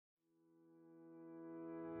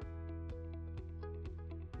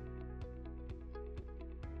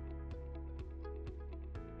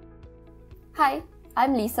Hi,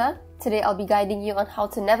 I'm Lisa. Today I'll be guiding you on how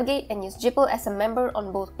to navigate and use Jibble as a member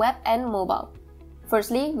on both web and mobile.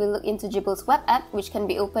 Firstly, we'll look into Jibble's web app, which can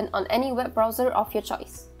be opened on any web browser of your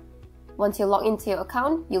choice. Once you log into your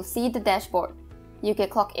account, you'll see the dashboard. You can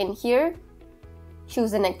clock in here,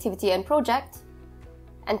 choose an activity and project,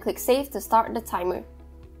 and click Save to start the timer.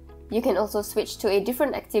 You can also switch to a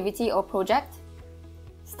different activity or project,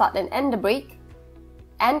 start and end the break,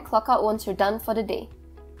 and clock out once you're done for the day.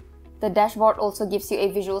 The dashboard also gives you a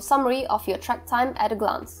visual summary of your track time at a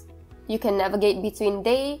glance. You can navigate between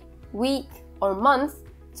day, week, or month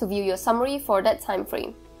to view your summary for that time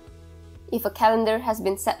frame. If a calendar has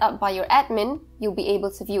been set up by your admin, you'll be able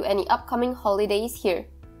to view any upcoming holidays here.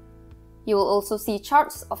 You will also see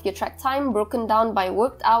charts of your track time broken down by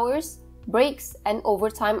worked hours, breaks, and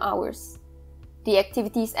overtime hours. The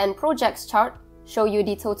activities and projects chart show you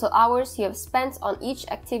the total hours you have spent on each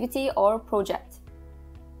activity or project.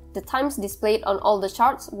 The times displayed on all the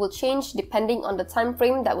charts will change depending on the time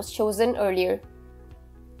frame that was chosen earlier.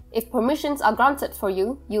 If permissions are granted for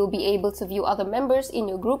you, you will be able to view other members in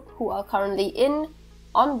your group who are currently in,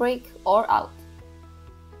 on break, or out.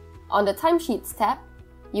 On the Timesheets tab,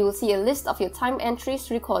 you will see a list of your time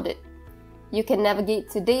entries recorded. You can navigate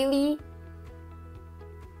to daily,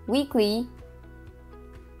 weekly,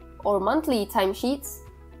 or monthly timesheets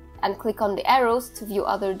and click on the arrows to view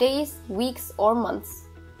other days, weeks, or months.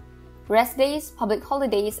 Rest days, public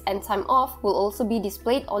holidays, and time off will also be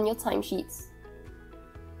displayed on your timesheets.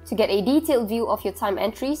 To get a detailed view of your time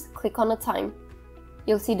entries, click on a time.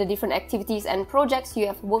 You'll see the different activities and projects you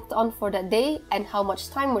have worked on for that day and how much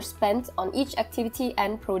time was spent on each activity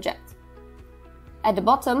and project. At the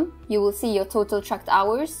bottom, you will see your total tracked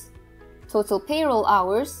hours, total payroll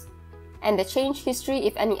hours, and the change history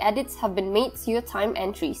if any edits have been made to your time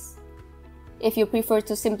entries. If you prefer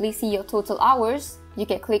to simply see your total hours, you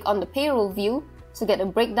can click on the payroll view to get a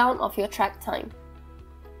breakdown of your track time.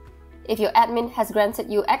 If your admin has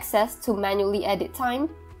granted you access to manually edit time,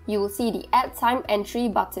 you will see the Add Time Entry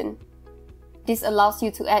button. This allows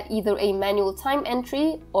you to add either a manual time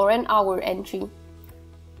entry or an hour entry.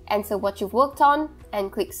 Enter what you've worked on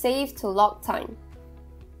and click Save to log time.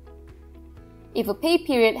 If a pay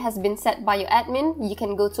period has been set by your admin, you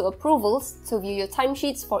can go to Approvals to view your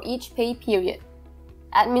timesheets for each pay period.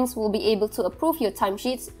 Admins will be able to approve your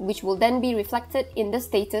timesheets, which will then be reflected in the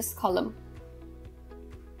status column.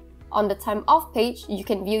 On the Time Off page, you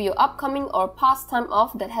can view your upcoming or past time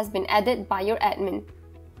off that has been added by your admin.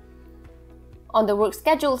 On the Work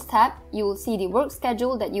Schedules tab, you will see the work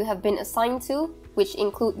schedule that you have been assigned to, which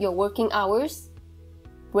include your working hours,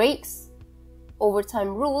 breaks,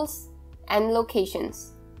 overtime rules, and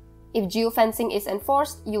locations. If geofencing is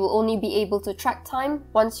enforced, you will only be able to track time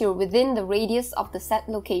once you're within the radius of the set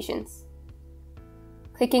locations.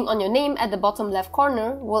 Clicking on your name at the bottom left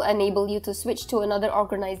corner will enable you to switch to another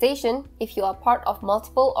organization if you are part of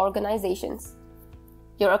multiple organizations.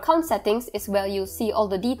 Your account settings is where you'll see all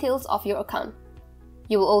the details of your account.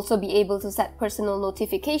 You will also be able to set personal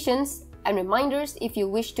notifications and reminders if you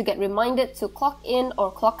wish to get reminded to clock in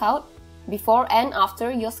or clock out before and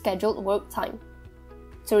after your scheduled work time.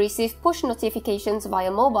 To receive push notifications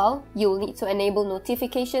via mobile, you will need to enable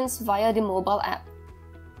notifications via the mobile app.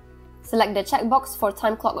 Select the checkbox for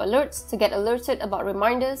time clock alerts to get alerted about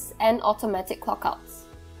reminders and automatic clockouts.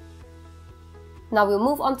 Now we'll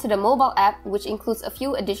move on to the mobile app, which includes a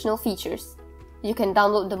few additional features. You can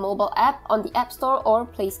download the mobile app on the App Store or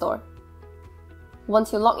Play Store.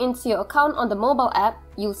 Once you log into your account on the mobile app,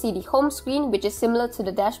 you'll see the home screen, which is similar to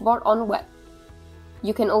the dashboard on web.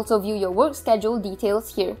 You can also view your work schedule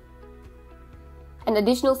details here. An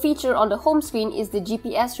additional feature on the home screen is the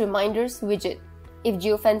GPS Reminders widget. If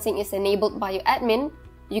geofencing is enabled by your admin,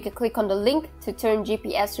 you can click on the link to turn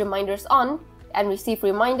GPS reminders on and receive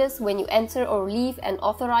reminders when you enter or leave an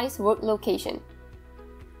authorized work location.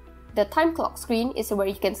 The time clock screen is where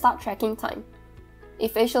you can start tracking time.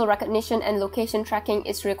 If facial recognition and location tracking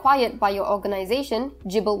is required by your organization,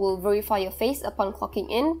 Jibble will verify your face upon clocking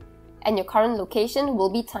in, and your current location will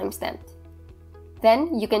be timestamped.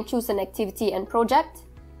 Then you can choose an activity and project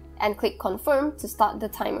and click Confirm to start the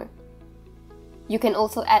timer. You can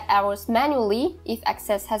also add hours manually if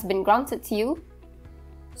access has been granted to you,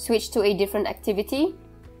 switch to a different activity,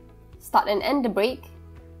 start and end the break,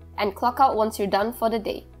 and clock out once you're done for the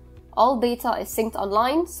day. All data is synced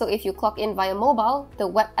online, so if you clock in via mobile, the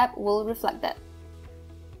web app will reflect that.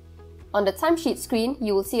 On the timesheet screen,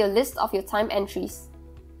 you will see a list of your time entries.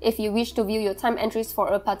 If you wish to view your time entries for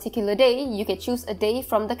a particular day, you can choose a day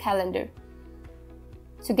from the calendar.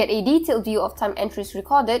 To get a detailed view of time entries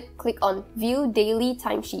recorded, click on View Daily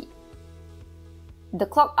Timesheet. The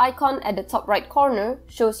clock icon at the top right corner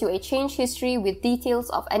shows you a change history with details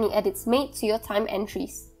of any edits made to your time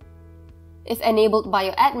entries. If enabled by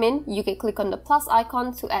your admin, you can click on the plus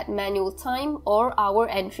icon to add manual time or hour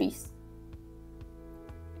entries.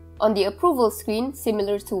 On the approval screen,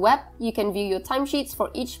 similar to web, you can view your timesheets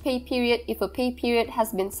for each pay period if a pay period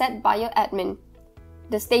has been set by your admin.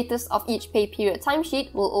 The status of each pay period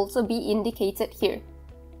timesheet will also be indicated here.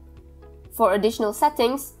 For additional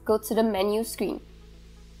settings, go to the menu screen.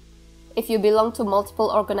 If you belong to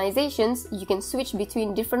multiple organizations, you can switch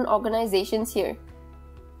between different organizations here.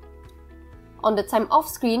 On the time off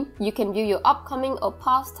screen, you can view your upcoming or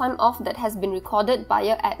past time off that has been recorded by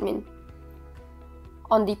your admin.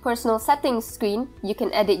 On the personal settings screen, you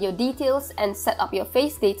can edit your details and set up your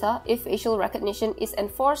face data if facial recognition is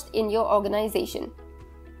enforced in your organization.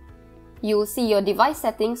 You will see your device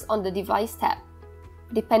settings on the Device tab.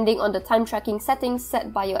 Depending on the time tracking settings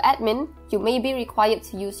set by your admin, you may be required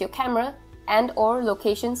to use your camera and/or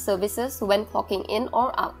location services when clocking in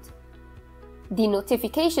or out. The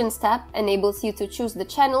Notifications tab enables you to choose the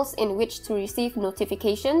channels in which to receive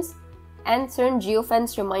notifications and turn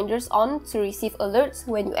geofence reminders on to receive alerts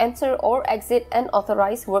when you enter or exit an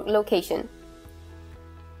authorized work location.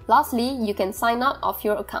 Lastly, you can sign out of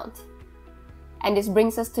your account. And this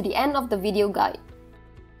brings us to the end of the video guide.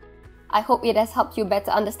 I hope it has helped you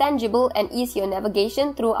better understand Jibble and ease your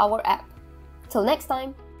navigation through our app. Till next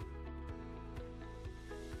time!